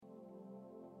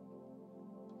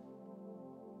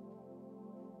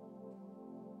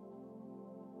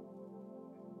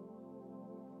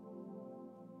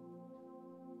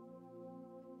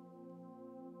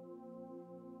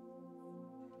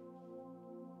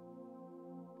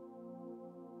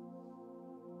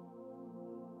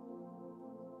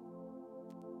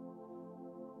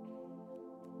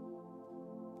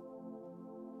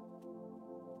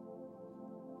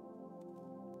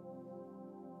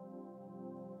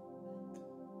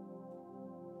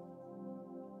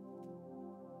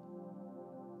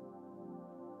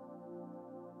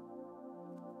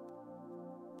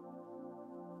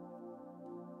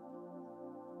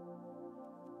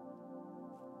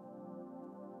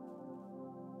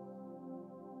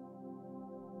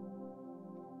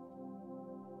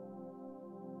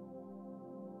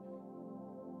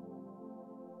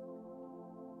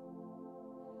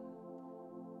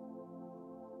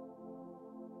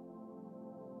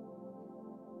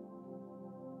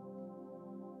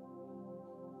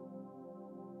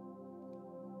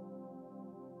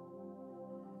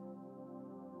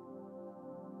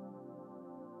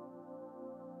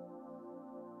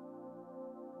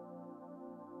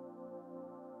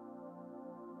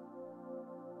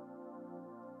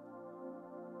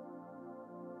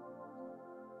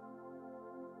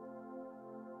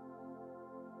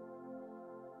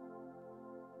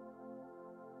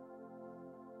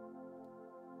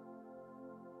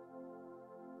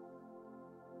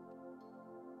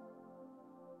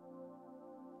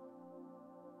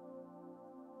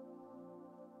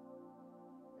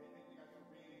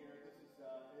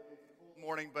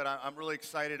morning, but I'm really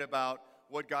excited about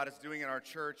what God is doing in our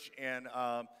church, and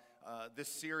this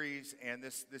series and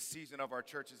this season of our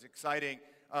church is exciting.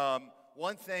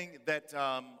 One thing that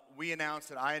I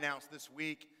announced this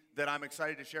week that I'm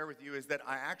excited to share with you is that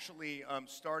I actually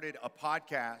started a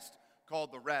podcast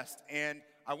called The Rest, and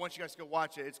I want you guys to go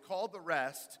watch it. It's called The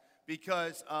Rest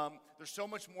because there's so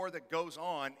much more that goes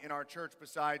on in our church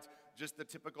besides just the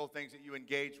typical things that you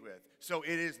engage with. So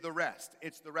it is the rest.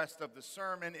 It's the rest of the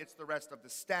sermon. It's the rest of the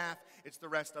staff. It's the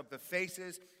rest of the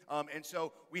faces. And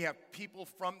so we have people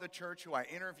from the church who I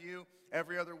interview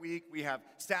every other week. We have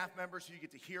staff members who you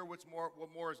get to hear what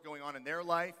more is going on in their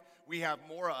life. We have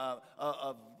more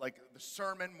of like the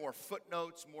sermon, more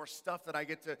footnotes, more stuff that I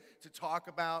get to talk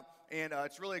about. And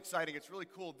it's really exciting. It's really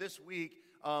cool. This week,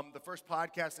 the first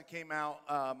podcast that came out,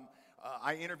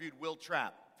 I interviewed Will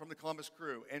Trapp from the Columbus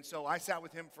Crew. And so I sat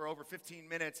with him for over 15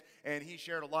 minutes, and he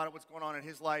shared a lot of what's going on in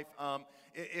his life.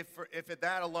 If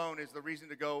that alone is the reason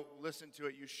to go listen to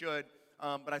it, you should.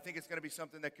 But I think it's going to be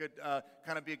something that could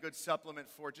kind of be a good supplement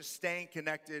for just staying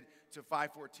connected to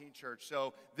 514 Church.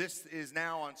 So this is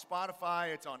now on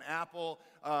Spotify. It's on Apple.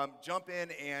 Jump in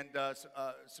and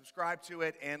subscribe to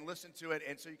it and listen to it,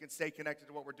 and so you can stay connected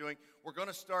to what we're doing. We're going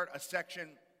to start a section,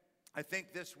 I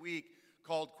think, this week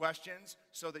called Questions,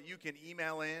 so that you can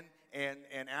email in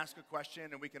and ask a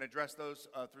question, and we can address those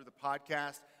through the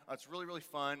podcast. It's really, really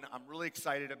fun. I'm really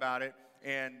excited about it.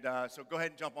 And so go ahead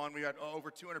and jump on. We got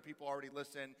over 200 people already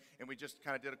listen, and we just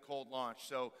kind of did a cold launch.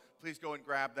 So please go and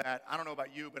grab that. I don't know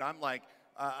about you, but I'm like,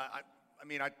 I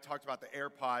talked about the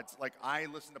AirPods. Like, I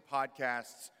listen to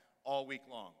podcasts all week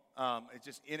long. It's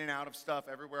just in and out of stuff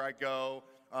everywhere I go,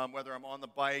 whether I'm on the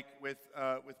bike with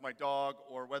my dog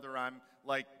or whether I'm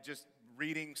like just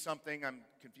reading something. I'm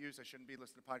confused. I shouldn't be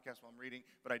listening to podcasts while I'm reading,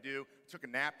 but I do. Took a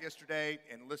nap yesterday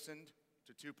and listened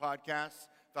to 2 podcasts.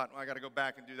 Thought, well, I got to go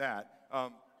back and do that.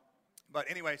 But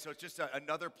anyway, so it's just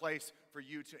another place for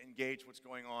you to engage what's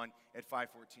going on at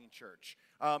 514 Church.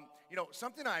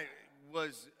 Something I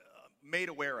was made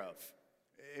aware of.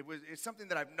 It's something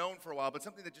that I've known for a while, but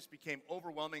something that just became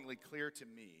overwhelmingly clear to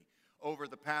me over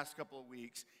the past couple of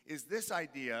weeks is this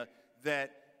idea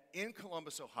that in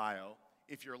Columbus, Ohio,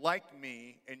 if you're like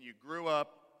me and you grew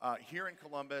up here in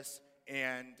Columbus,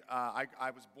 and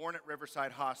I was born at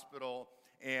Riverside Hospital,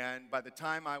 and by the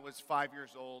time I was 5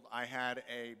 years old, I had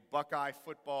a Buckeye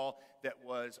football that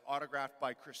was autographed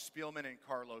by Chris Spielman and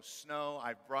Carlos Snow.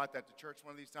 I've brought that to church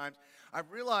one of these times. I've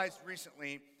realized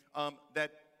recently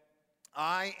that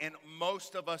I and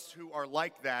most of us who are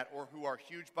like that or who are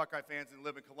huge Buckeye fans and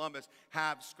live in Columbus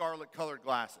have scarlet-colored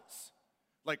glasses.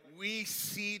 Like, we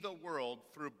see the world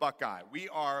through Buckeye. We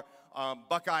are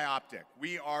Buckeye optic.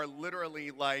 We are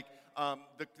literally like,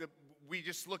 we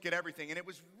just look at everything. And it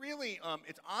was really,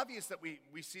 it's obvious that we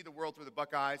see the world through the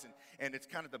Buckeyes, and it's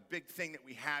kind of the big thing that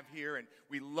we have here. And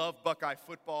we love Buckeye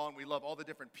football, and we love all the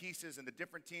different pieces and the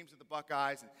different teams of the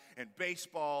Buckeyes and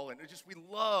baseball. And we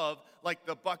love, like,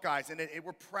 the Buckeyes. And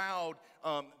we're proud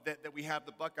that we have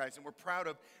the Buckeyes. And we're proud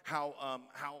of how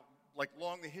like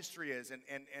long the history is and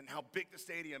how big the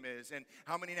stadium is and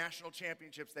how many national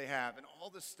championships they have and all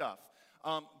this stuff.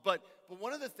 But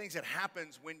one of the things that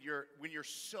happens when you're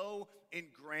so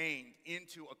ingrained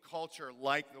into a culture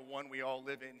like the one we all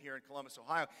live in here in Columbus,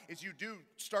 Ohio, is you do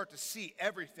start to see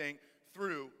everything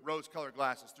through rose-colored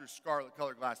glasses, through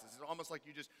scarlet-colored glasses. It's almost like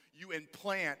you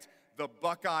implant the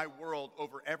Buckeye world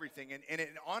over everything, and it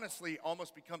honestly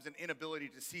almost becomes an inability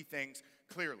to see things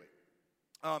clearly.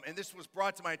 And this was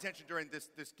brought to my attention during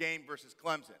this game versus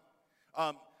Clemson.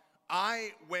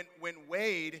 When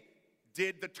Wade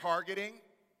did the targeting,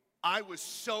 I was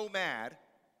so mad,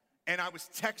 and I was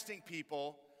texting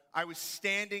people. I was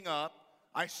standing up.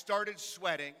 I started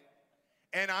sweating,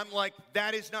 and I'm like,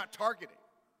 that is not targeting.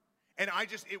 And I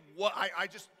just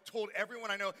told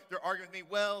everyone I know, they're arguing with me,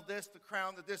 well, this, the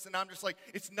crown, this, and I'm just like,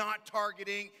 it's not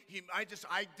targeting. I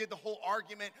did the whole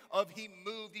argument of he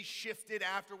moved, he shifted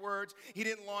afterwards, he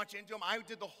didn't launch into him. I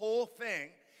did the whole thing,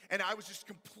 and I was just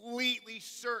completely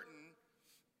certain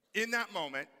in that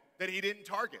moment that he didn't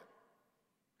target.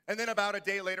 And then about a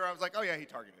day later, I was like, oh yeah, he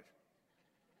targeted.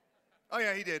 Oh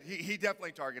yeah, he did. He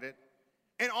definitely targeted.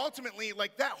 And ultimately,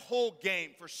 like, that whole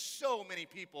game for so many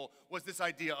people was this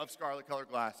idea of scarlet-colored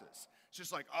glasses. It's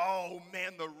just like, oh,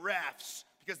 man, the refs.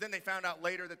 Because then they found out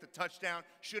later that the touchdown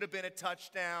should have been a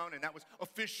touchdown, and that was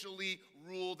officially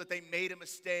ruled that they made a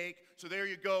mistake. So there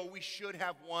you go, we should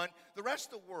have won. The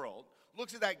rest of the world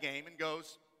looks at that game and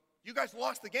goes, you guys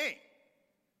lost the game.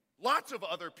 Lots of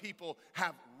other people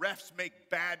have refs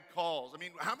make bad calls. I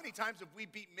mean, how many times have we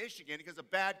beat Michigan because of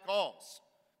bad calls?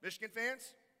 Michigan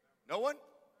fans? No one?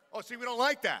 Oh, see, we don't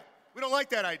like that. We don't like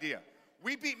that idea.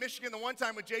 we beat Michigan the one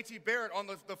time with J.T. Barrett on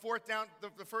the fourth down,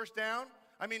 the first down.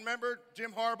 I mean, remember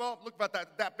Jim Harbaugh? Looked about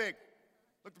that big.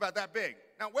 Looked about that big.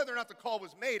 Now, whether or not the call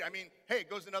was made, I mean, hey, it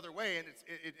goes another way, and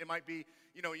it might be,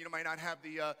 you might not have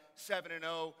the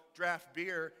 7-0 draft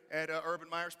beer at Urban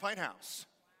Meyer's Pint House.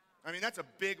 I mean, that's a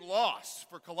big loss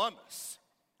for Columbus.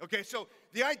 Okay, so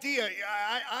the idea,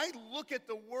 I look at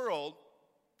the world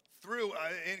through,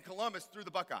 in Columbus, through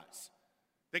the Buckeyes.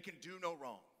 They can do no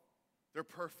wrong. They're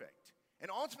perfect. And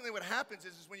ultimately what happens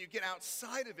is when you get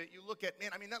outside of it, you look at,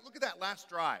 look at that last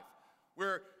drive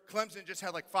where Clemson just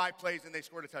had like 5 plays and they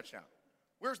scored a touchdown.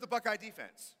 Where's the Buckeye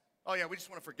defense? Oh, yeah, we just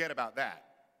want to forget about that.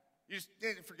 You just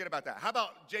didn't forget about that. How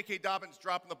about J.K. Dobbins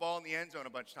dropping the ball in the end zone a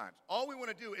bunch of times? All we want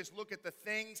to do is look at the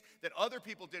things that other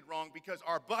people did wrong because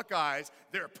our Buckeyes,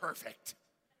 they're perfect.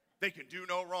 They can do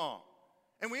no wrong.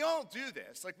 And we all do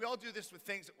this. Like, we all do this with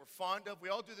things that we're fond of. We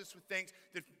all do this with things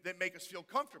that make us feel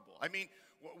comfortable. I mean,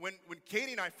 when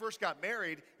Katie and I first got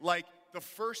married, like, the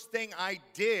first thing I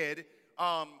did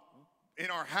in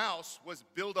our house was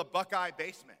build a Buckeye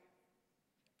basement.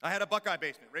 I had a Buckeye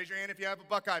basement. Raise your hand if you have a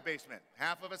Buckeye basement.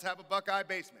 Half of us have a Buckeye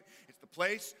basement. It's the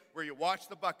place where you watch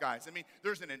the Buckeyes. I mean,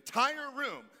 there's an entire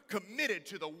room committed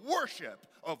to the worship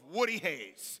of Woody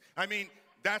Hayes. I mean,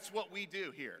 that's what we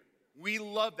do here. We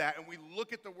love that, and we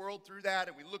look at the world through that,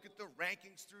 and we look at the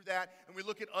rankings through that, and we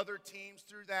look at other teams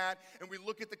through that, and we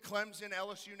look at the Clemson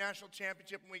LSU National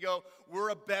Championship, and we go, we're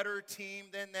a better team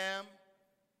than them.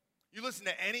 You listen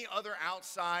to any other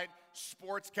outside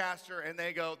sportscaster, and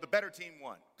they go, the better team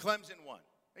won. Clemson won.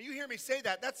 Now, you hear me say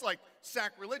that, that's like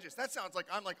sacrilegious. That sounds like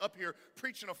I'm like up here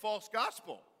preaching a false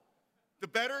gospel. The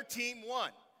better team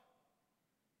won.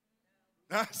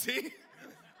 See?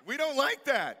 We don't like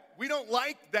that. We don't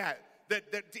like that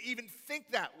to even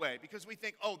think that way because we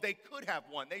think, oh, they could have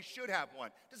won. They should have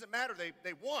won. Doesn't matter.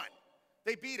 They won.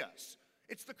 They beat us.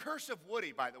 It's the curse of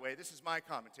Woody, by the way. This is my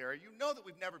commentary. You know that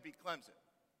we've never beat Clemson.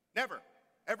 Never.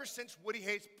 Ever since Woody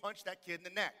Hayes punched that kid in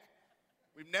the neck.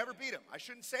 We've never beat him. I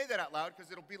shouldn't say that out loud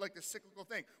because it'll be like this cyclical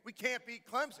thing. We can't beat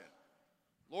Clemson.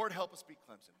 Lord, help us beat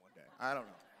Clemson one day. I don't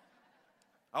know.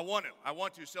 I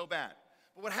want to so bad.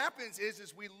 But what happens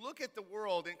is we look at the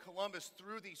world in Columbus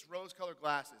through these rose-colored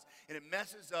glasses, and it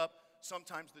messes up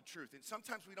sometimes the truth. And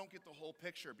sometimes we don't get the whole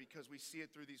picture because we see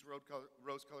it through these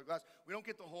rose-colored glasses. We don't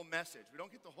get the whole message. We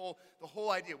don't get the whole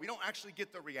idea. We don't actually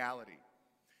get the reality.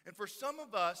 And for some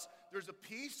of us, there's a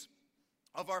piece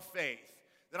of our faith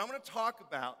that I'm going to talk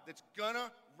about that's going to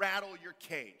rattle your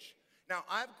cage. Now,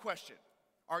 I have a question.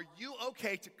 Are you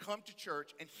okay to come to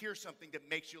church and hear something that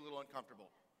makes you a little uncomfortable?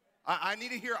 I need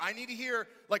to hear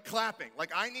like clapping. Like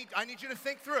I need you to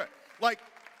think through it. Like,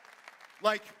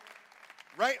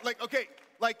 right? Like, okay,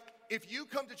 like if you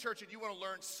come to church and you want to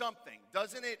learn something,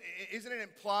 isn't it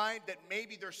implied that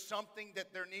maybe there's something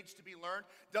that there needs to be learned?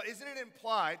 Isn't it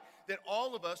implied that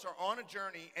all of us are on a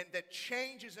journey and that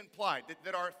change is implied,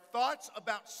 that our thoughts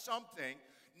about something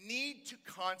need to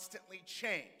constantly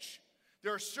change?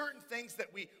 There are certain things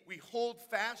that we hold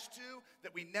fast to,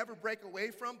 that we never break away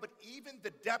from, but even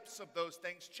the depths of those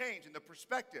things change in the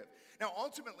perspective. Now,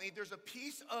 ultimately, there's a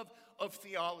piece of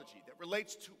theology that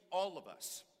relates to all of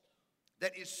us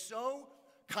that is so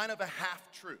kind of a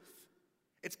half-truth.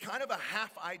 It's kind of a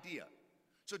half idea.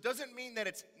 So it doesn't mean that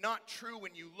it's not true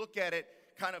when you look at it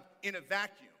kind of in a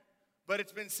vacuum, but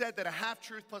it's been said that a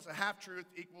half-truth plus a half-truth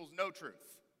equals no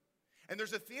truth. And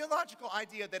there's a theological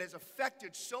idea that has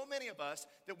affected so many of us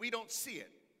that we don't see it.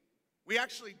 We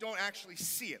actually don't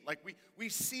see it. Like we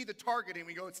see the targeting,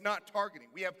 we go, it's not targeting.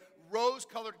 We have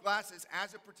rose-colored glasses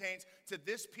as it pertains to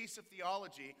this piece of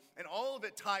theology, and all of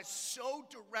it ties so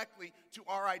directly to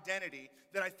our identity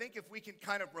that I think if we can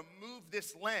kind of remove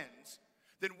this lens,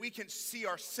 then we can see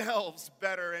ourselves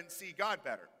better and see God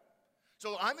better.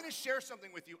 So I'm going to share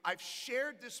something with you. I've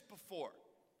shared this before,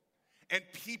 and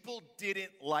people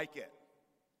didn't like it.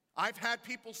 I've had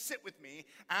people sit with me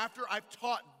after I've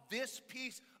taught this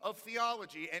piece of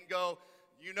theology and go,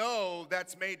 you know,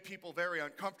 that's made people very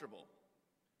uncomfortable.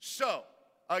 So,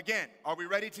 again, are we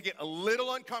ready to get a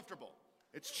little uncomfortable?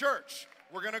 It's church.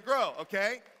 We're going to grow,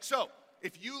 okay? So,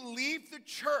 if you leave the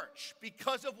church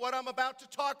because of what I'm about to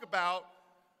talk about,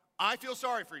 I feel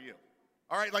sorry for you.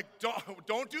 All right, like,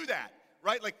 don't do that.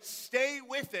 Right? Like, stay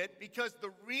with it, because the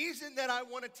reason that I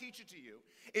want to teach it to you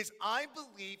is I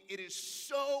believe it is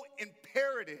so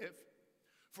imperative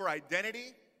for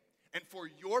identity and for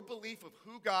your belief of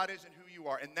who God is and who you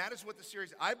are. And that is what the series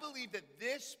is. I believe that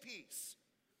this piece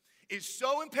is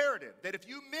so imperative that if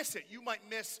you miss it, you might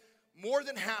miss more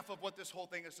than half of what this whole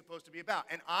thing is supposed to be about.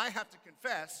 And I have to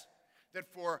confess that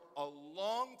for a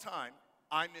long time,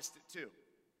 I missed it too.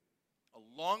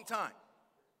 A long time.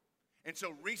 And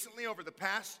so recently, over the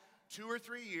past 2 or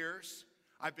 3 years,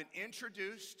 I've been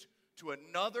introduced to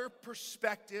another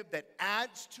perspective that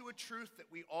adds to a truth that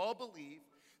we all believe,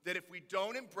 that if we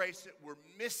don't embrace it, we're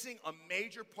missing a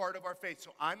major part of our faith.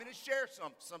 So I'm going to share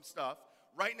some stuff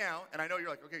right now, and I know you're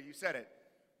like, okay, you said it,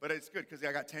 but it's good because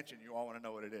I got tension. You all want to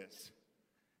know what it is.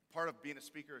 Part of being a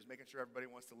speaker is making sure everybody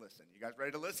wants to listen. You guys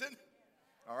ready to listen?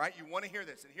 All right, you want to hear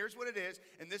this. And here's what it is,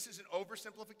 and this is an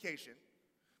oversimplification,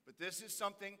 but this is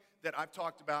something that I've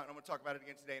talked about, and I'm going to talk about it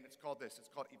again today, and it's called this. It's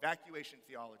called evacuation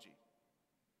theology.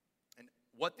 And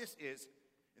what this is,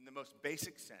 in the most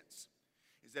basic sense,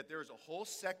 is that there is a whole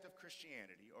sect of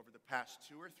Christianity over the past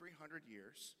 200 or 300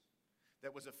 years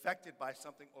that was affected by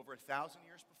something over 1,000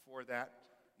 years before that,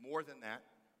 more than that,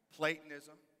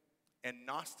 Platonism and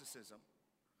Gnosticism,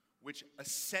 which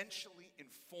essentially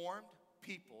informed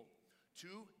people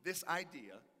to this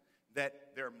idea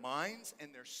that their minds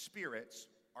and their spirits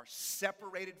are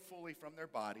separated fully from their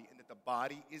body, and that the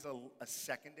body is a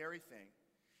secondary thing,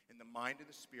 and the mind and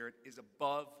the spirit is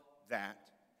above that.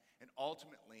 And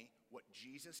ultimately, what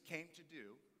Jesus came to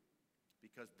do,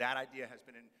 because that idea has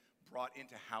been brought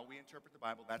into how we interpret the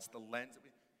Bible, that's the lens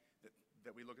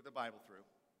that we look at the Bible through,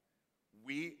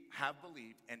 we have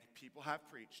believed, and people have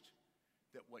preached,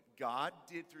 that what God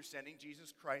did through sending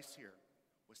Jesus Christ here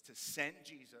was to send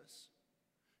Jesus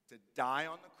to die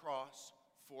on the cross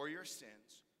for your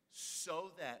sins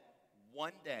so that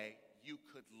one day you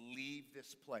could leave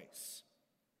this place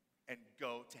and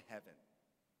go to heaven.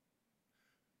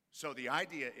 So the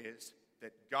idea is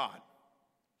that God,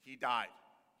 He died.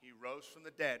 He rose from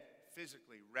the dead,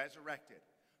 physically resurrected.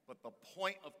 But the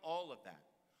point of all of that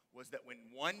was that when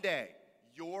one day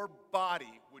your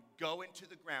body would go into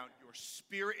the ground, your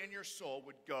spirit and your soul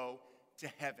would go to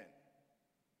heaven.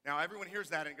 Now, everyone hears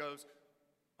that and goes,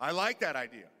 I like that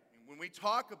idea. And when we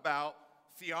talk about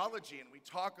theology and we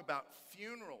talk about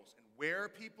funerals and where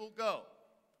people go,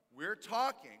 we're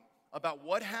talking about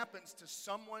what happens to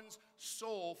someone's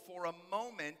soul for a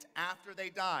moment after they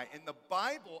die. And the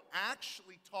Bible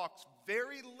actually talks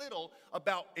very little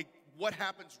about what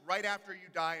happens right after you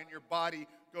die and your body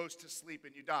goes to sleep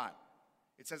and you die.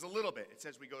 It says a little bit. It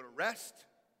says we go to rest.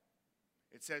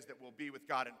 It says that we'll be with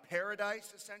God in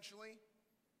paradise, essentially.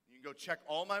 You can go check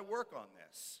all my work on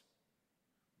this.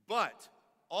 But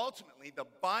ultimately, the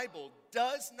Bible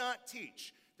does not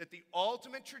teach that the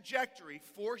ultimate trajectory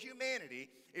for humanity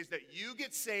is that you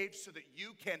get saved so that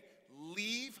you can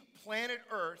leave planet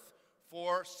Earth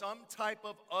for some type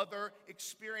of other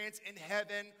experience in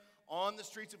heaven on the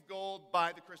streets of gold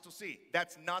by the crystal sea.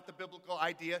 That's not the biblical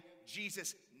idea.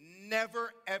 Jesus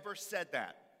never, ever said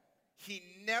that. He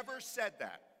never said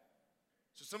that.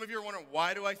 So some of you are wondering,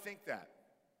 why do I think that?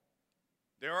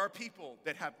 There are people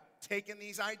that have taken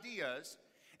these ideas,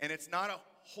 and it's not a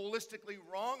holistically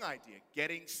wrong idea.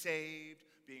 Getting saved,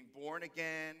 being born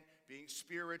again, being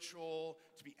spiritual,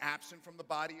 to be absent from the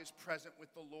body is present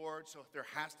with the Lord, so there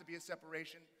has to be a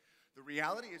separation. The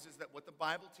reality is that what the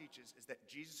Bible teaches is that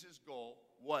Jesus' goal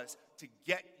was to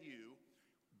get you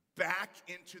back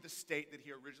into the state that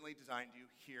He originally designed you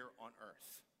here on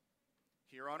earth.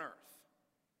 Here on earth.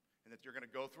 And that you're going to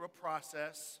go through a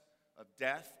process of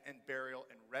death and burial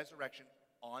and resurrection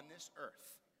on this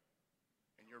earth.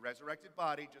 And your resurrected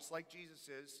body, just like Jesus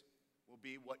is, will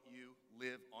be what you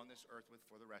live on this earth with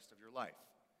for the rest of your life.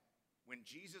 When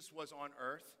Jesus was on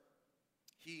earth,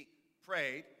 He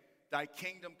prayed, "Thy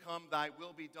kingdom come, thy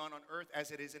will be done on earth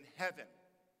as it is in heaven."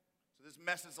 So this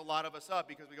messes a lot of us up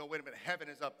because we go, wait a minute, heaven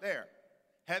is up there.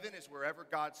 Heaven is wherever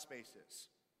God's space is.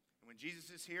 And when Jesus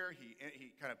is here,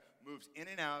 he kind of moves in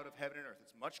and out of heaven and earth.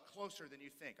 It's much closer than you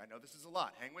think. I know this is a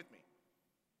lot. Hang with me.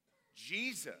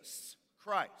 Jesus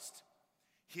Christ,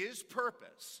 His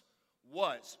purpose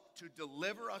was to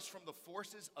deliver us from the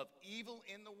forces of evil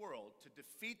in the world, to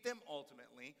defeat them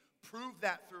ultimately, prove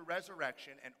that through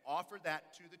resurrection, and offer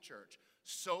that to the church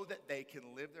so that they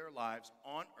can live their lives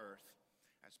on earth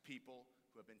as people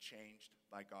who have been changed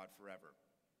by God forever.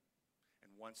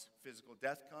 And once physical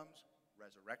death comes,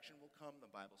 resurrection will come. The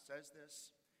Bible says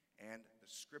this. And the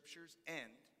scriptures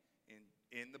end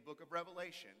in the book of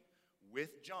Revelation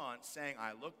with John saying,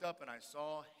 I looked up and I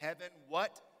saw heaven,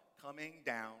 what? Coming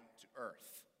down to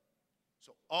earth.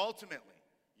 So ultimately,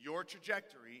 your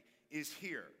trajectory is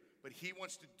here. But He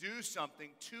wants to do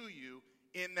something to you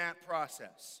in that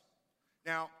process.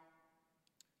 Now,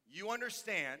 you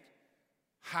understand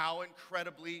how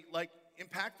incredibly,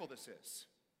 impactful this is.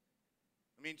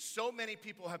 I mean, so many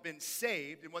people have been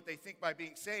saved, and what they think by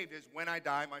being saved is when I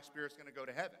die, my spirit's going to go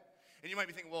to heaven. And you might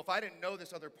be thinking, well, if I didn't know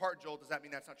this other part, Joel, does that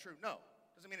mean that's not true? No,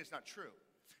 it doesn't mean it's not true.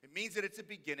 It means that it's a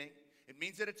beginning. It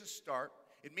means that it's a start.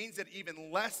 It means that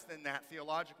even less than that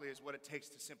theologically is what it takes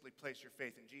to simply place your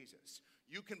faith in Jesus.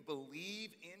 You can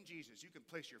believe in Jesus. You can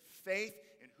place your faith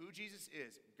in who Jesus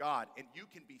is, God, and you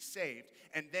can be saved.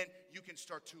 And then you can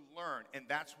start to learn. And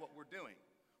that's what we're doing.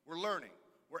 We're learning.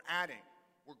 We're adding.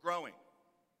 We're growing.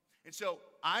 And so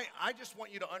I just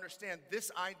want you to understand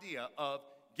this idea of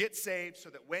get saved so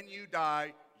that when you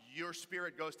die, your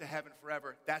spirit goes to heaven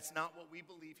forever. That's not what we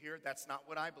believe here. That's not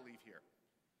what I believe here.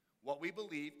 What we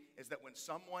believe is that when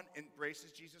someone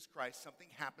embraces Jesus Christ, something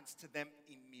happens to them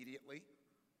immediately.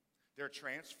 They're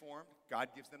transformed. God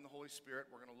gives them the Holy Spirit.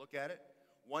 We're going to look at it.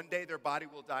 One day their body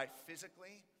will die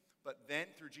physically, but then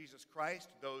through Jesus Christ,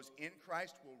 those in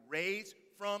Christ will raise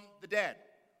from the dead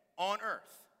on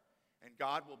earth. And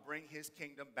God will bring his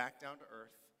kingdom back down to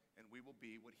earth, and we will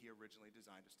be what he originally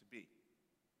designed us to be.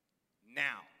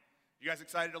 Now, you guys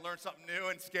excited to learn something new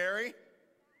and scary?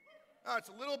 Oh, it's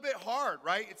a little bit hard,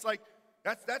 right? It's like,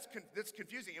 that's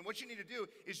confusing. And what you need to do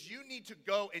is you need to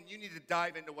go and you need to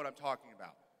dive into what I'm talking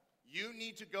about. You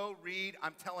need to go read.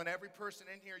 I'm telling every person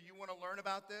in here, you want to learn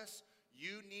about this?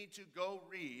 You need to go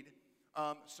read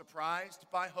Surprised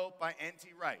by Hope by N.T.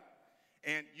 Wright.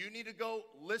 And you need to go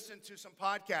listen to some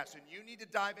podcasts, and you need to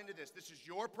dive into this. This is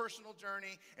your personal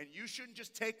journey, and you shouldn't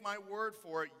just take my word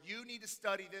for it. You need to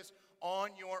study this on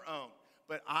your own.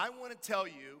 But I want to tell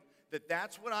you that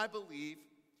that's what I believe,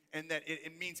 and that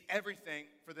it means everything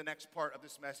for the next part of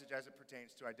this message as it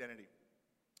pertains to identity.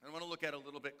 And I want to look at it a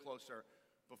little bit closer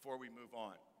before we move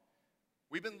on.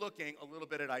 We've been looking a little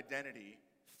bit at identity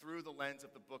through the lens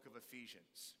of the book of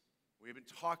Ephesians. We've been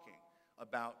talking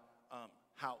about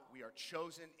how we are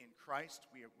chosen in Christ.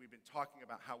 We've been talking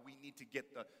about how we need to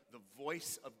get the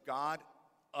voice of God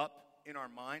up in our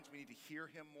minds. We need to hear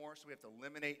him more, so we have to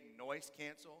eliminate and noise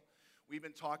cancel. We've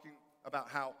been talking about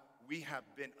how we have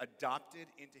been adopted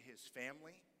into his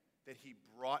family, that he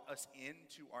brought us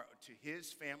into to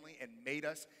his family and made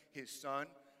us his son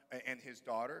and his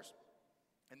daughters,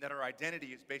 and that our identity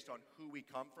is based on who we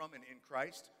come from, and in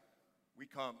Christ, we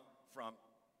come from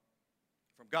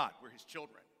God. We're his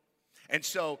children. And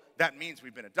so that means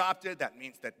we've been adopted. That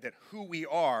means that who we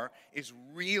are is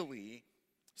really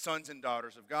sons and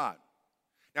daughters of God.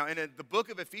 Now, in the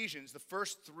book of Ephesians, the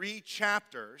first 3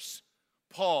 chapters,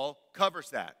 Paul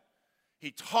covers that. He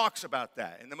talks about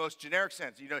that in the most generic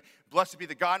sense. You know, blessed be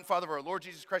the God and Father of our Lord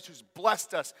Jesus Christ, who's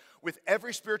blessed us with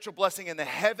every spiritual blessing in the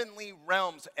heavenly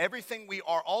realms. Everything we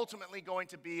are ultimately going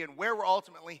to be and where we're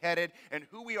ultimately headed and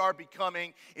who we are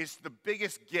becoming is the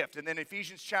biggest gift. And then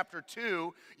Ephesians chapter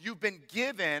 2, you've been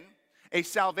given a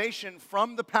salvation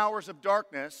from the powers of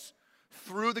darkness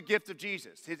through the gift of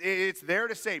Jesus. It's there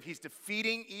to save. He's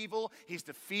defeating evil. He's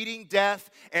defeating death.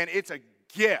 And it's a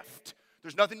gift.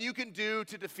 There's nothing you can do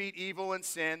to defeat evil and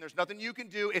sin. There's nothing you can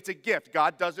do. It's a gift.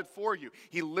 God does it for you.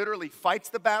 He literally fights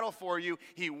the battle for you.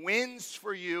 He wins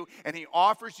for you, and he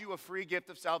offers you a free gift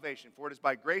of salvation. For it is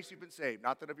by grace you've been saved,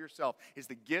 not that of yourself. It's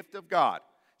the gift of God.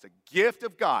 It's a gift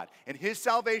of God. And his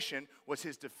salvation was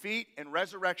his defeat and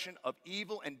resurrection of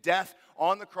evil and death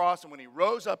on the cross. And when he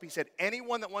rose up, he said,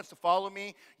 anyone that wants to follow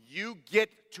me, you get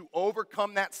to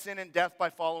overcome that sin and death by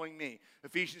following me.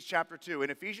 Ephesians chapter 2. In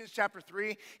Ephesians chapter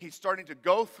 3, he's starting to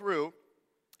go through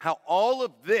how all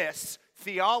of this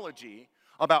theology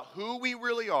about who we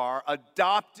really are,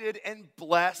 adopted and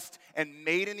blessed and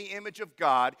made in the image of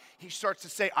God, he starts to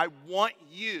say, I want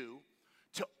you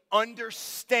to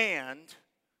understand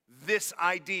this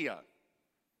idea.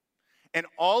 And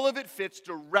all of it fits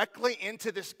directly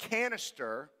into this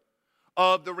canister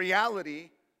of the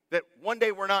reality that one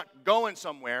day we're not going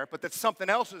somewhere, but that something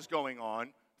else is going on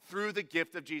through the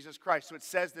gift of Jesus Christ. So it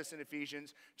says this in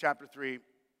Ephesians chapter 3,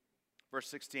 verse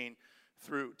 16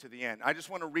 through to the end. I just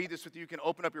want to read this with you. You can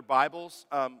open up your Bibles.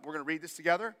 We're going to read this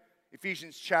together.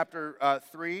 Ephesians chapter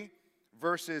 3,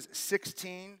 verses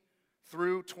 16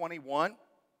 through 21.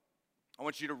 I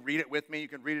want you to read it with me. You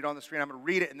can read it on the screen. I'm going to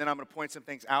read it, and then I'm going to point some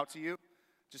things out to you.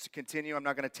 Just to continue, I'm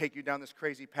not going to take you down this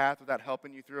crazy path without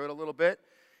helping you through it a little bit.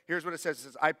 Here's what it says. It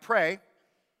says, I pray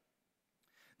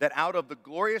that out of the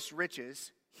glorious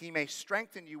riches he may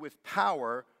strengthen you with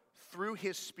power through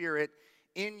his Spirit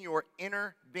in your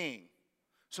inner being,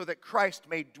 so that Christ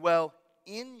may dwell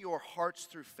in your hearts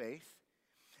through faith.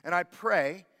 And I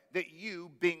pray that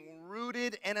you, being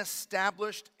rooted and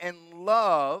established in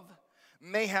love,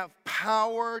 may have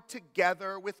power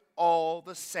together with all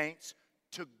the saints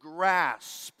to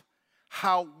grasp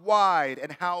how wide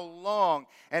and how long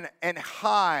and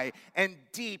high and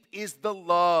deep is the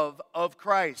love of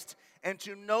Christ, and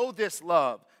to know this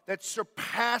love that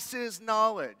surpasses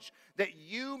knowledge, that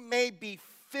you may be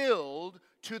filled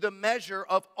to the measure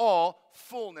of all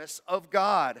fullness of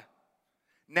God.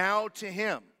 Now to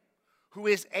him who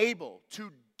is able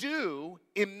to do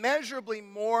immeasurably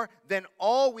more than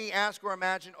all we ask or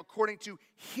imagine, according to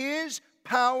his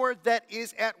power that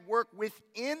is at work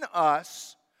within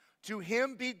us, to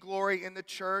him be glory in the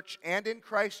church and in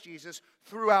Christ Jesus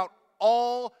throughout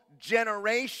all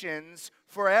generations,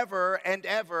 forever and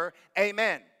ever.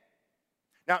 Amen.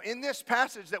 Now, in this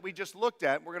passage that we just looked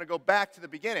at, we're going to go back to the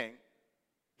beginning.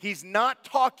 He's not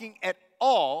talking at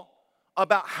all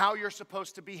about how you're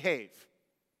supposed to behave.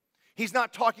 He's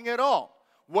not talking at all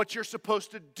what you're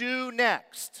supposed to do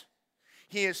next.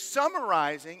 He is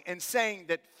summarizing and saying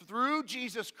that through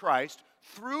Jesus Christ,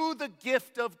 through the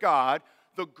gift of God,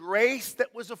 the grace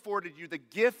that was afforded you, the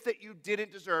gift that you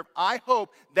didn't deserve, I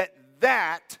hope that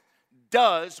that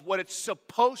does what it's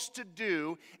supposed to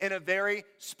do in a very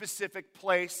specific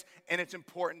place, and it's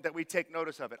important that we take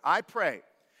notice of it. I pray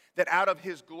that out of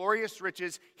his glorious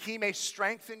riches, he may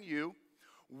strengthen you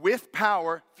with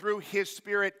power through his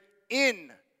Spirit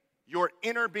in your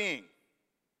inner being.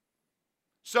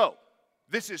 So,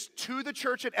 this is to the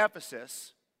church at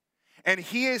Ephesus, and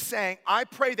he is saying, I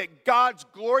pray that God's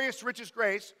glorious riches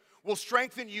grace will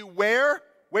strengthen you where?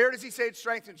 Where does he say it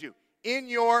strengthens you? In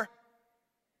your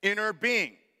inner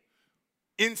being.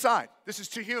 Inside. This is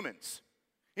to humans.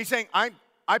 He's saying, I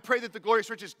pray that the glorious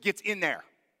riches gets in there.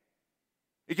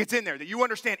 It gets in there, that you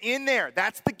understand in there.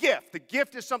 That's the gift. The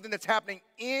gift is something that's happening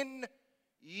in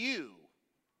you.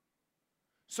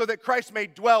 So that Christ may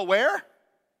dwell where?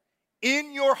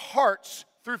 In your hearts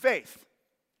through faith.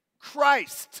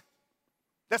 Christ.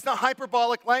 That's not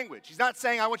hyperbolic language. He's not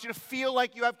saying, I want you to feel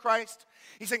like you have Christ.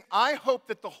 He's saying, I hope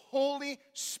that the Holy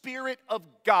Spirit of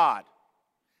God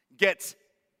gets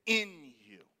in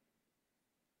you.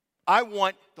 I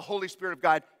want the Holy Spirit of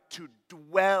God to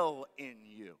dwell in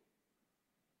you.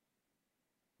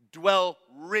 Dwell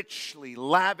richly,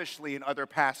 lavishly in other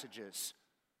passages.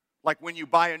 Like when you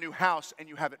buy a new house and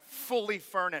you have it fully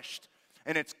furnished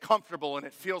and it's comfortable and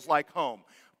it feels like home.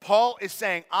 Paul is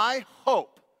saying, I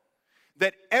hope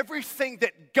that everything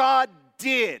that God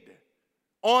did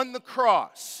on the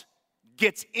cross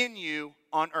gets in you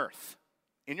on earth,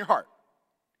 in your heart,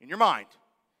 in your mind,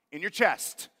 in your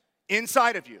chest,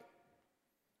 inside of you.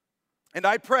 And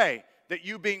I pray that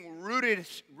you being rooted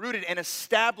and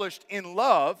established in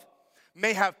love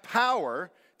may have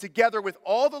power together with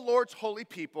all the Lord's holy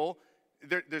people.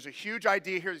 There's a huge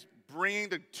idea here, is bringing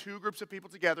the two groups of people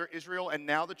together, Israel and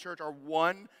now the church, are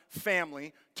one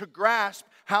family, to grasp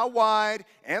how wide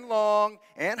and long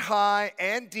and high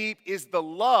and deep is the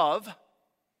love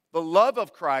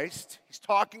of Christ. He's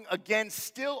talking again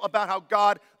still about how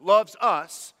God loves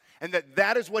us, and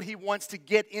that is what he wants to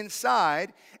get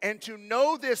inside, and to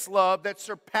know this love that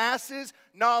surpasses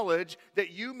knowledge, that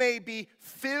you may be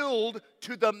filled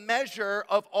to the measure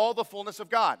of all the fullness of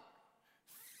God.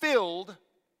 Filled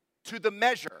to the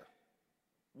measure.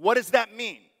 What does that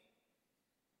mean?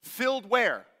 Filled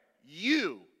where?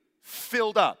 You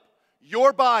filled up.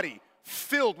 Your body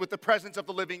filled with the presence of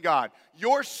the living God.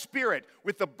 Your spirit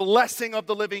with the blessing of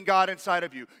the living God inside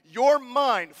of you. Your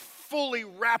mind fully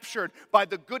raptured by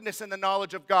the goodness and the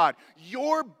knowledge of God.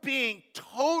 Your being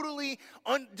totally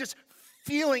just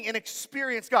feeling and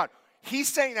experience God. He's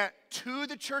saying that to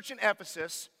the church in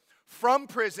Ephesus from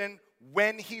prison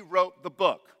when he wrote the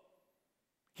book.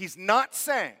 He's not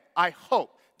saying, I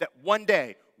hope that one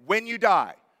day when you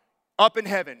die, up in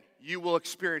heaven, you will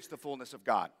experience the fullness of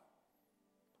God.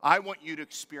 I want you to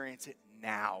experience it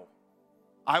now.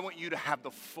 I want you to have the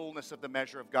fullness of the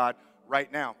measure of God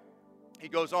right now. He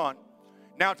goes on,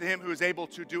 now to him who is able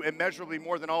to do immeasurably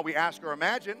more than all we ask or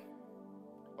imagine,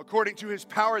 according to his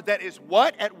power that is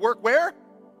what? At work where?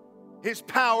 His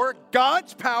power,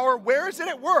 God's power, where is it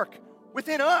at work?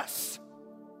 Within us.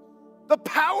 The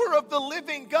power of the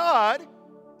living God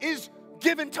is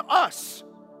given to us.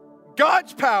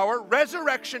 God's power,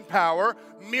 resurrection power,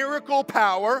 miracle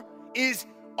power is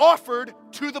offered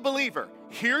to the believer.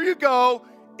 Here you go,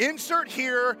 insert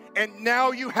here, and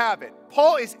now you have it.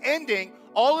 Paul is ending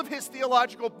all of his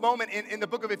theological moment in the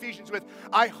book of Ephesians with,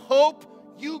 I hope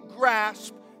you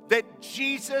grasp that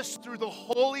Jesus, through the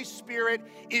Holy Spirit,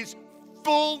 is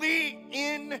fully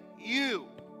in you.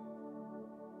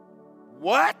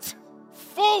 What?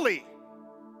 Fully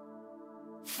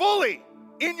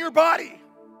in your body.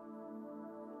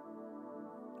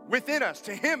 Within us,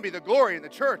 to him be the glory in the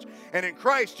church and in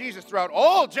Christ Jesus throughout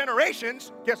all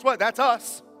generations. Guess what? That's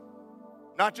us.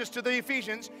 Not just to the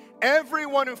Ephesians.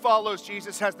 Everyone who follows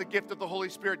Jesus has the gift of the Holy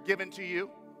Spirit given to you.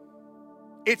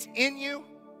 It's in you.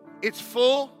 It's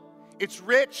full. It's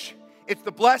rich. It's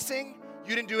the blessing.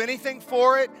 You didn't do anything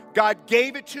for it. God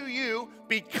gave it to you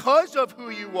because of who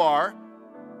you are.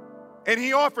 And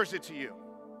he offers it to you.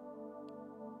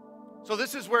 So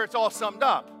this is where it's all summed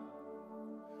up.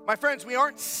 My friends, we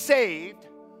aren't saved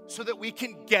so that we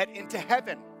can get into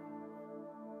heaven.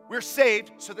 We're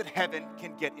saved so that heaven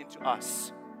can get into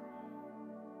us.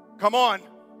 Come on.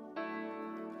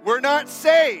 We're not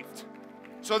saved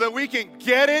so that we can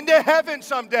get into heaven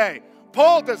someday.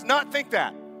 Paul does not think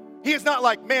that. He is not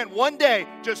like, man, one day,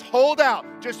 just hold out,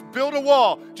 just build a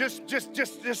wall,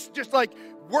 just like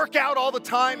work out all the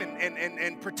time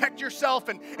and protect yourself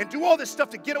and do all this stuff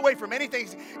to get away from anything,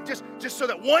 just so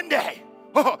that one day,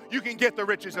 you can get the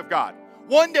riches of God.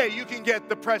 One day you can get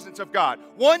the presence of God.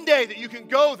 One day that you can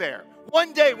go there.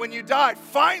 One day when you die,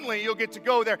 finally you'll get to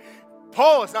go there.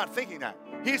 Paul is not thinking that.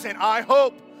 He's saying, I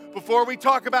hope before we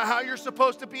talk about how you're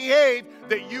supposed to behave,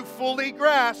 that you fully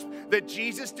grasp that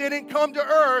Jesus didn't come to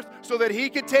earth so that he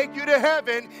could take you to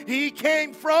heaven. He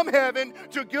came from heaven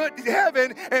to good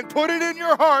heaven and put it in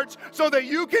your hearts so that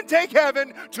you can take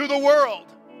heaven to the world.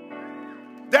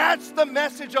 That's the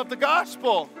message of the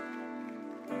gospel.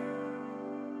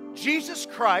 Jesus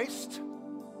Christ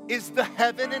is the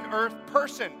heaven and earth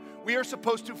person. We are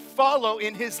supposed to follow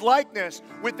in his likeness.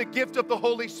 With the gift of the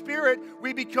Holy Spirit,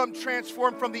 we become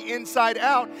transformed from the inside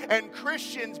out, and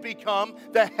Christians become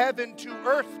the heaven to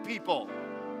earth people.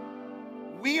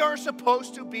 We are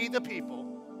supposed to be the people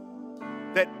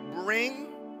that bring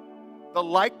the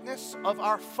likeness of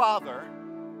our Father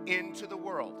into the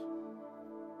world.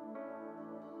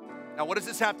 Now, what does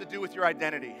this have to do with your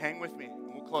identity? Hang with me,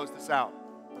 and we'll close this out.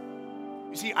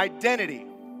 You see, identity,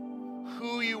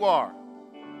 who you are,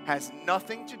 has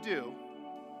nothing to do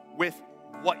with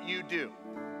what you do.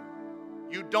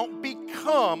 You don't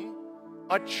become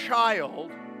a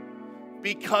child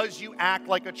because you act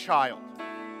like a child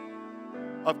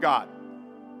of God.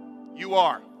 You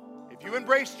are. If you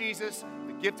embrace Jesus,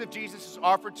 the gift of Jesus is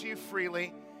offered to you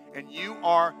freely, and you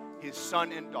are his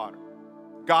son and daughter.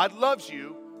 God loves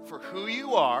you for who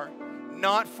you are,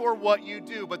 not for what you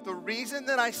do. But the reason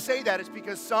that I say that is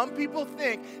because some people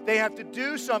think they have to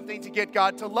do something to get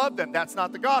God to love them. That's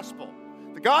not the gospel.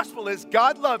 The gospel is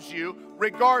God loves you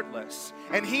regardless.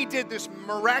 And he did this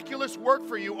miraculous work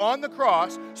for you on the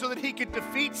cross so that he could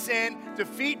defeat sin,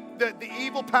 defeat the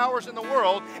evil powers in the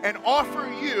world, and offer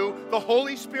you the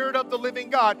Holy Spirit of the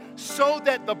living God so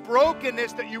that the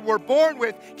brokenness that you were born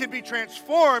with can be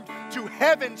transformed to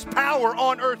heaven's power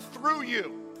on earth through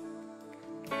you.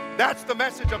 That's the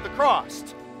message of the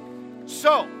cross.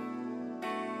 So,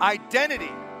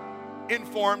 identity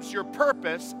informs your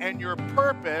purpose, and your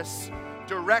purpose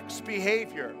directs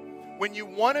behavior. When you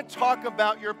want to talk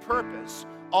about your purpose,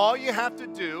 all you have to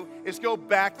do is go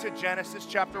back to Genesis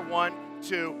chapter 1,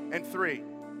 2, and 3.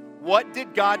 What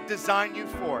did God design you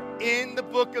for? In the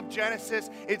book of Genesis,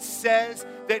 it says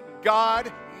that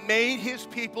God made his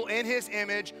people in his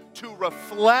image to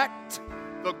reflect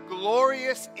the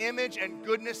glorious image and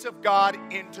goodness of God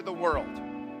into the world,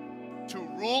 to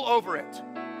rule over it.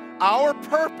 Our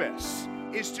purpose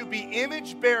is to be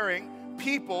image-bearing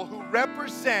people who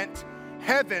represent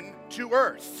heaven to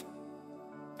earth.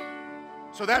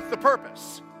 So that's the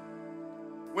purpose.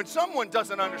 When someone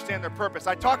doesn't understand their purpose,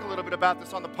 I talk a little bit about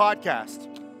this on the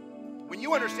podcast. When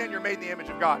you understand you're made in the image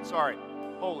of God,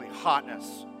 holy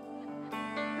hotness.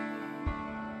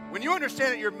 When you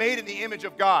understand that you're made in the image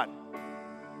of God,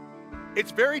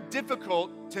 it's very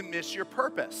difficult to miss your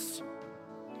purpose.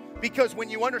 Because when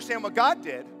you understand what God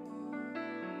did,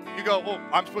 you go, oh,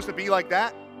 I'm supposed to be like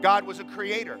that? God was a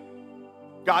creator.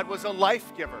 God was a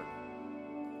life giver.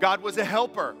 God was a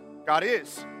helper. God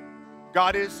is.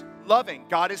 God is loving.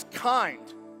 God is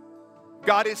kind.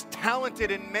 God is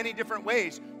talented in many different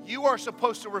ways. You are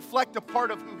supposed to reflect a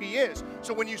part of who he is.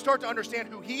 So when you start to understand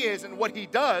who he is and what he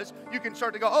does, you can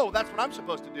start to go, oh, that's what I'm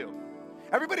supposed to do.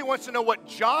 Everybody wants to know what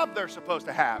job they're supposed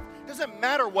to have. It doesn't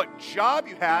matter what job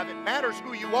you have. It matters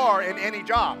who you are in any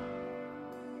job.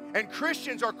 And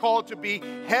Christians are called to be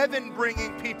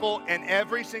heaven-bringing people in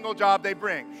every single job they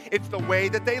bring. It's the way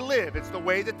that they live. It's the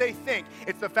way that they think.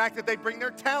 It's the fact that they bring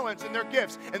their talents and their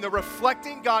gifts, and they're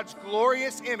reflecting God's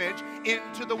glorious image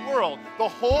into the world. The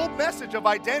whole message of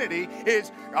identity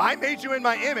is, I made you in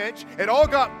my image. It all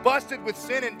got busted with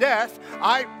sin and death.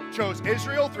 I chose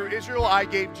Israel. Through Israel, I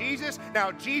gave Jesus.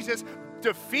 Now Jesus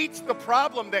defeats the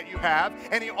problem that you have,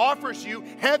 and he offers you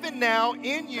heaven now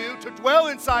in you to dwell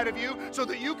inside of you so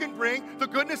that you can bring the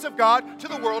goodness of God to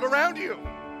the world around you.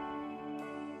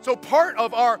 So part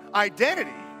of our identity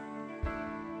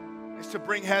is to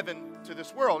bring heaven to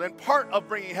this world, and part of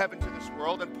bringing heaven to this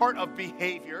world, and part of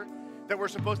behavior that we're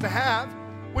supposed to have,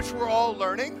 which we're all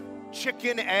learning,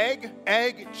 chicken, egg,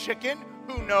 chicken,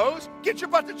 who knows? Get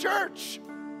your butt to church.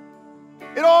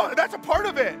 That's a part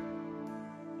of it.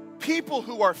 people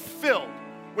who are filled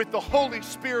with the Holy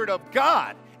Spirit of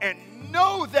God and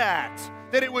know that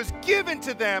it was given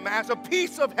to them as a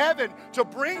piece of heaven to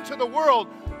bring to the world,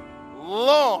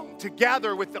 long to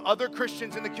gather with the other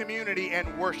Christians in the community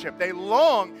and worship. They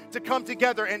long to come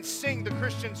together and sing the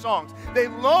Christian songs. They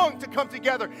long to come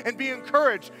together and be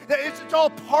encouraged. It's all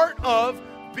part of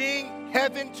being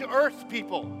heaven to earth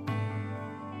people.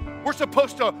 We're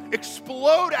supposed to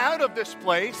explode out of this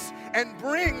place and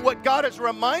bring what God has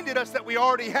reminded us that we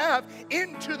already have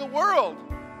into the world.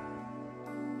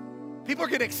 People are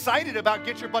getting excited about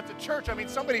Get Your Butt to Church. I mean,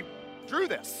 somebody drew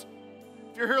this.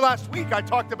 If you're here last week, I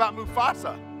talked about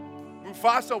Mufasa.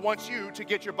 Mufasa wants you to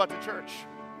get your butt to church.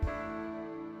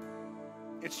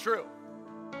 It's true.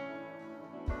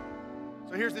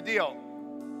 So here's the deal.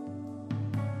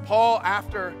 Paul,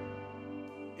 after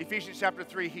Ephesians chapter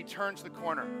 3, he turns the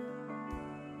corner.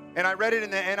 And I read it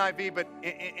in the NIV, but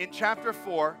in chapter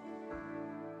 4,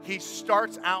 he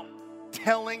starts out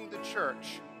telling the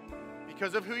church,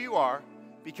 because of who you are,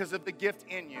 because of the gift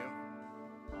in you,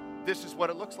 this is what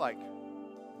it looks like.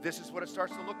 This is what it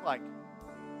starts to look like.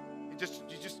 He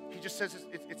just says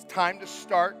it's time to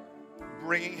start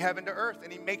bringing heaven to earth,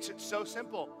 and he makes it so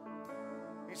simple.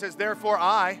 He says, therefore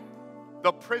I,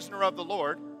 the prisoner of the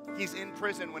Lord, he's in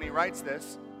prison when he writes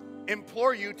this,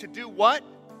 implore you to do what?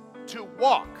 To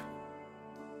walk.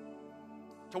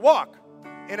 To walk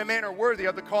in a manner worthy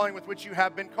of the calling with which you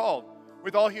have been called,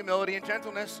 with all humility and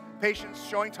gentleness, patience,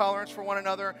 showing tolerance for one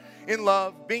another, in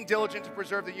love, being diligent to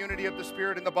preserve the unity of the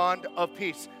Spirit in the bond of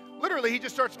peace. Literally, he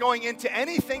just starts going into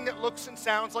anything that looks and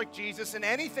sounds like Jesus and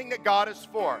anything that God is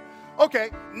for.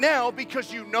 Okay, now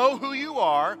because you know who you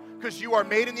are, because you are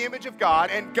made in the image of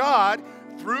God, and God,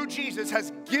 through Jesus,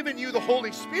 has given you the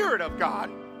Holy Spirit of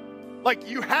God, like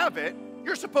you have it,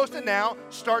 you're supposed to now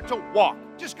start to walk.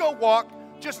 Just go walk,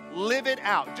 just live it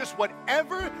out. Just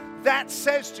whatever that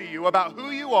says to you about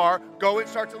who you are, go and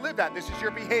start to live that. This is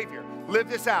your behavior. Live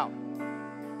this out.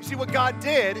 You see, what God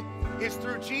did is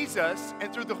through Jesus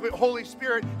and through the Holy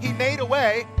Spirit, he made a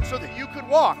way so that you could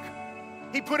walk.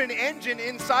 He put an engine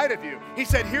inside of you. He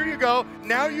said, here you go.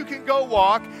 Now you can go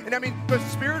walk. And I mean, the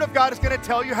Spirit of God is going to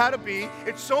tell you how to be.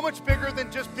 It's so much bigger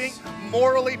than just being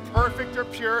morally perfect or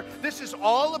pure. This is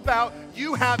all about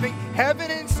you having heaven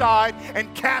inside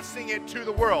and casting it to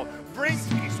the world. Bring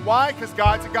peace. Why? Because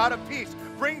God's a God of peace.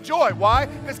 Bring joy. Why?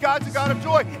 Because God's a God of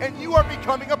joy. And you are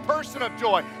becoming a person of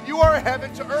joy. You are a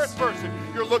heaven to earth person.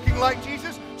 You're looking like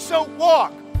Jesus. So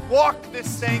walk. Walk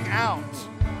this thing out.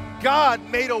 God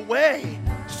made a way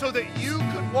so that you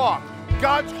could walk.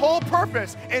 God's whole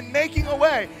purpose in making a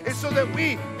way is so that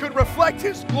we could reflect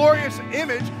his glorious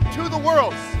image to the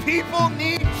world. People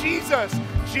need Jesus.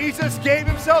 Jesus gave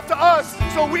himself to us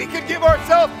so we could give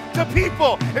ourselves to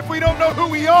people. If we don't know who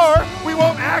we are, we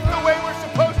won't act the way we're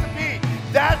supposed to be.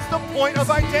 That's the point of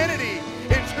identity.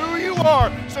 It's who you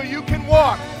are so you can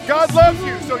walk. God loves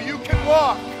you so you can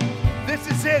walk. This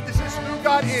is it. This is who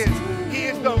God is. He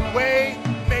is the way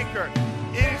maker.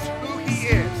 It is who he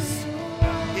is.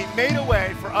 He made a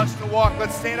way for us to walk.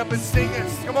 Let's stand up and sing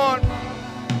this. Come on.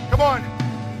 Come on.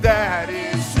 That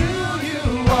is who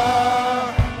you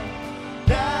are.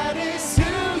 That is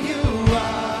who you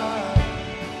are.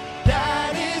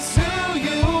 That is who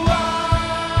you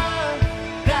are.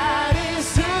 That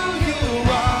is who you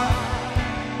are.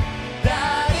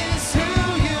 That is who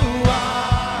you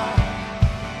are.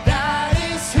 That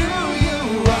is who you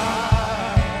are.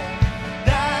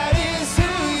 That is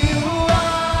who you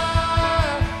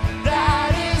are.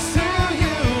 That is who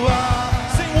you are.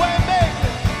 Sing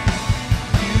Waymaker.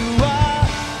 You are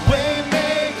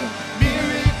Waymaker,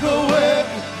 miracle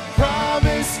worker,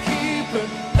 promise keeper,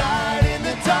 light in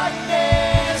the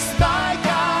darkness, my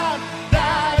God.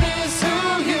 That is who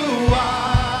you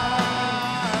are.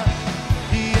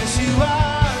 Yes, you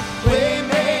are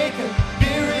Waymaker,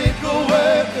 miracle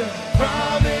worker,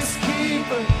 promise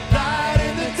keeper, light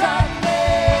in the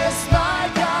darkness, my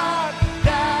God.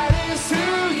 That is who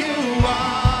you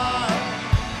are.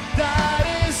 That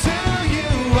is who you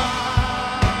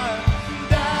are.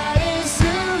 That is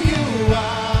who you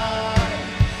are.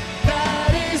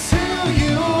 That is who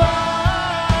you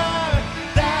are.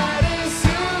 That is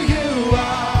who you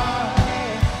are.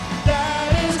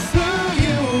 That is who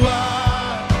you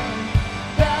are.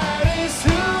 That is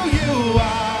who you are.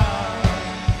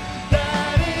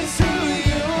 That is who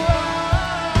you are.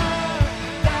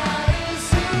 That is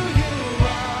who you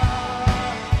are.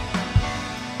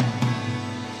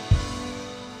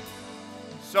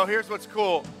 So here's what's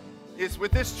cool, is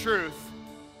with this truth,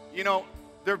 you know,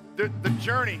 the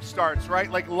journey starts, right?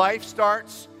 Like life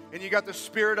starts, and you got the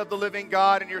Spirit of the living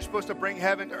God, and you're supposed to bring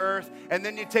heaven to earth, and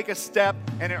then you take a step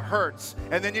and it hurts,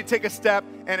 and then you take a step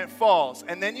and it falls,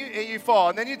 and then you fall,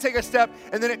 and then you take a step,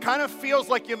 and then it kind of feels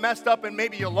like you messed up and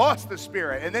maybe you lost the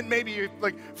Spirit, and then maybe you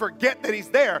forget that he's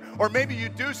there, or maybe you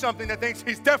do something that thinks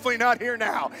he's definitely not here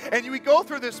now, and we go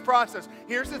through this process.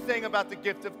 Here's the thing about the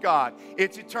gift of God.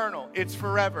 It's eternal. It's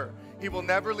forever. He will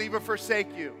never leave or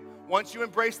forsake you. Once you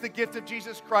embrace the gift of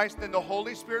Jesus Christ, then the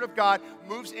Holy Spirit of God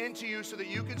moves into you so that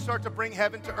you can start to bring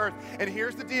heaven to earth. And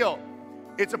here's the deal.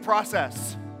 It's a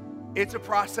process. It's a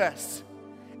process.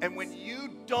 And when you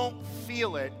don't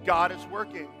feel it, God is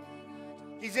working.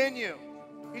 He's in you.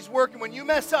 He's working. When you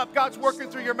mess up, God's working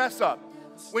through your mess up.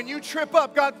 When you trip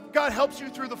up, God helps you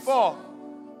through the fall.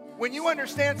 When you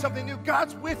understand something new,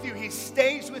 God's with you. He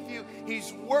stays with you.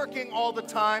 He's working all the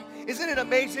time. Isn't it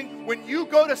amazing? When you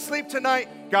go to sleep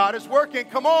tonight, God is working.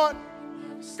 Come on.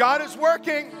 God is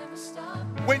working.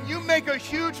 When you make a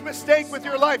huge mistake with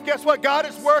your life, guess what? God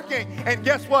is working. And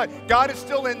guess what? God is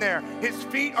still in there. His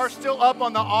feet are still up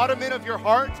on the ottoman of your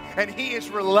heart, and he is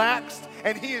relaxed,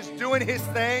 and he is doing his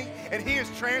thing, and he is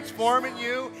transforming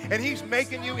you, and he's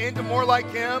making you into more like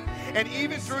him. And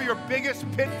even through your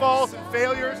biggest pitfalls and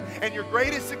failures and your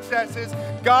greatest successes,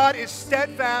 God is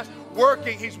steadfast,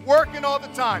 working. He's working all the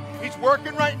time. He's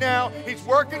working right now. He's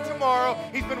working tomorrow.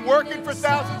 He's been working for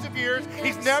thousands of years.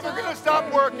 He's never going to stop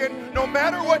working, no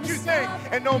matter what you think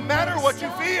and no matter what you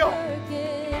feel.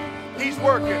 He's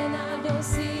working.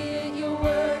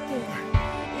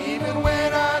 Even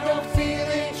when I don't feel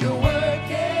it, you're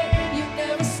working. You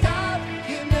never stop.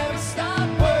 You never stop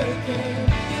working.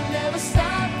 You never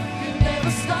stop. You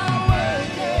never stop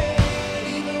working.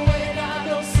 Even when I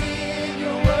don't see it,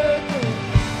 you're working.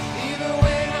 Even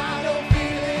when I don't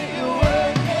feel it, you're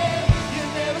working. You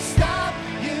never stop.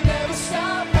 You never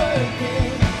stop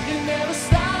working. You never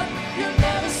stop. You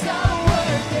never stop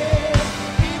working.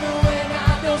 Even when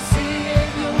I don't see it,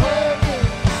 you're working.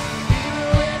 Even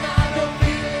when I don't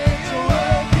feel it, you're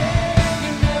working.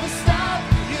 You never stop.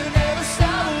 You never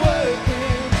stop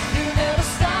working. You never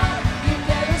stop. You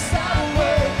never stop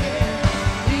working.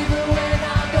 Even when I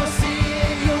don't see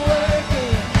it, you're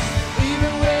working.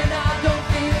 Even when I don't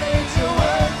feel it, you're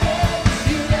working.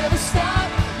 You never stop.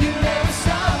 You never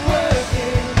stop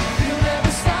working. You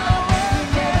never stop. You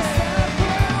never stop.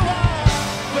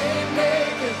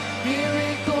 Waymaker,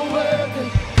 miracle worker,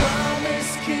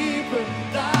 promise keeper,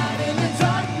 light in the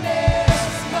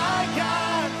darkness. My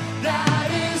God, that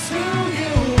is who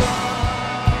you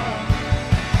are.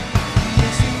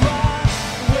 Yes, you are.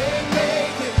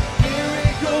 Waymaker,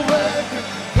 miracle worker,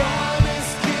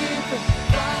 promise keeper,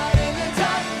 light in the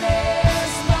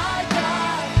darkness. My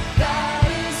God, that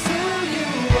is who you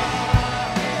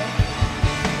are.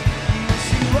 Yes,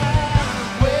 you are.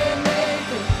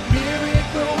 Waymaker,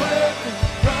 miracle worker,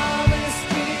 promise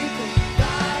keeper,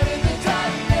 light in the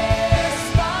darkness.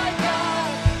 My God,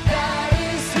 that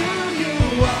is who you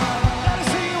are. That is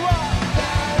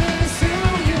who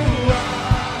you are.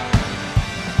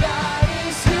 That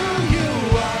is who you are. That is who you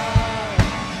are.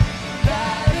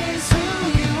 That is who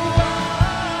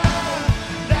you are.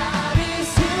 That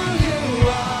is who you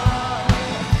are.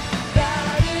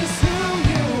 That is who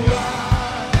you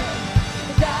are.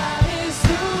 That is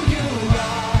who you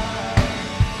are.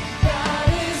 That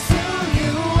is who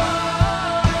you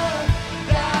are.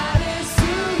 That is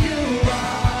who you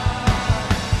are.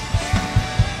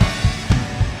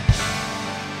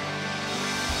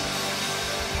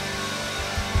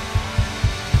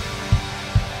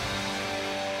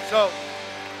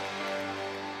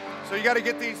 So you got to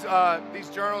get these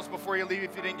journals before you leave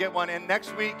if you didn't get one. And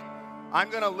next week, I'm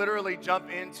going to literally jump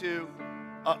into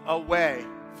a way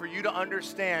for you to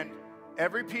understand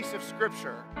every piece of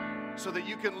Scripture so that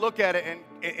you can look at it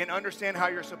and understand how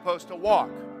you're supposed to walk.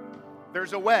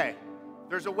 There's a way.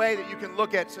 There's a way that you can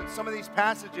look at some of these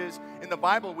passages in the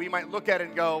Bible. We might look at it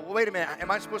and go, well, wait a minute,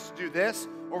 am I supposed to do this?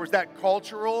 Or was that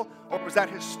cultural? Or was that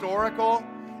historical?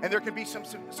 And there can be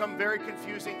some very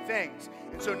confusing things.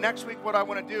 And so next week what I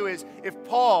want to do is, if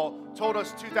Paul told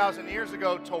us 2,000 years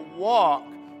ago to walk,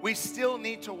 we still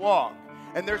need to walk.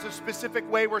 And there's a specific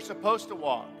way we're supposed to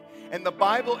walk. And the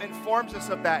Bible informs us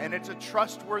of that. And it's a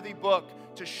trustworthy book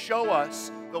to show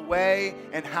us the way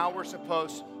and how we're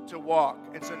supposed to walk.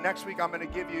 And so next week I'm going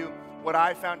to give you what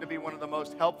I found to be one of the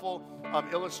most helpful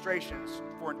illustrations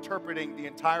for interpreting the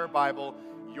entire Bible,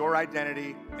 your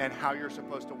identity, and how you're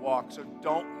supposed to walk. So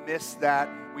don't miss that.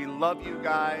 We love you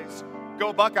guys.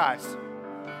 Go Buckeyes.